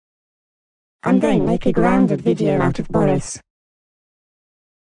I'm going to make a grounded video out of Boris.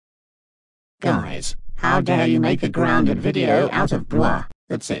 Guys, how dare you make a grounded video out of blah?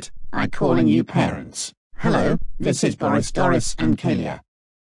 That's it. I'm calling you parents. Hello, this is Boris, Doris, and Kalia.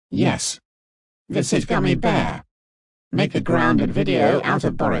 Yes. This is Gummy Bear. Make a grounded video out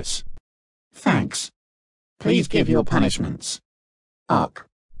of Boris. Thanks. Please give your punishments. Ok.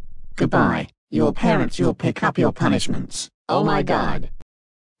 Goodbye. Your parents will pick up your punishments. Oh my god.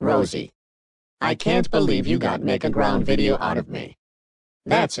 Rosie. I can't believe you got make a ground video out of me.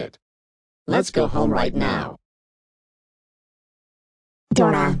 That's it. Let's go home right now.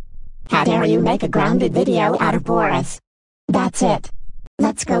 Dora. How dare you make a grounded video out of Boris? That's it.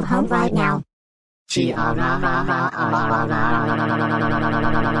 Let's go home right now.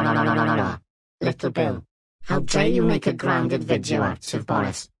 Little Bill. How dare you make a grounded video out of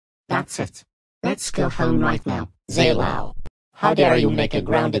Boris? That's it. Let's go home right now. Zaylow. How dare you make a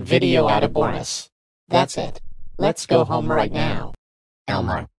grounded video out of Boris? That's it. Let's go home right now.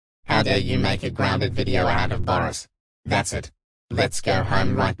 Elmer. How dare you make a grounded video out of Boris? That's it. Let's go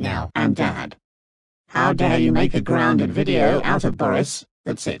home right now. And Dad. How dare you make a grounded video out of Boris?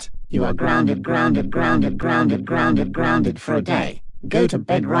 That's it. You are grounded for a day. Go to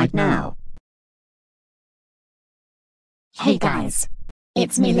bed right now. Hey guys.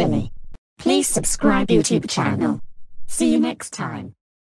 It's me Lily. Please subscribe YouTube channel. See you next time.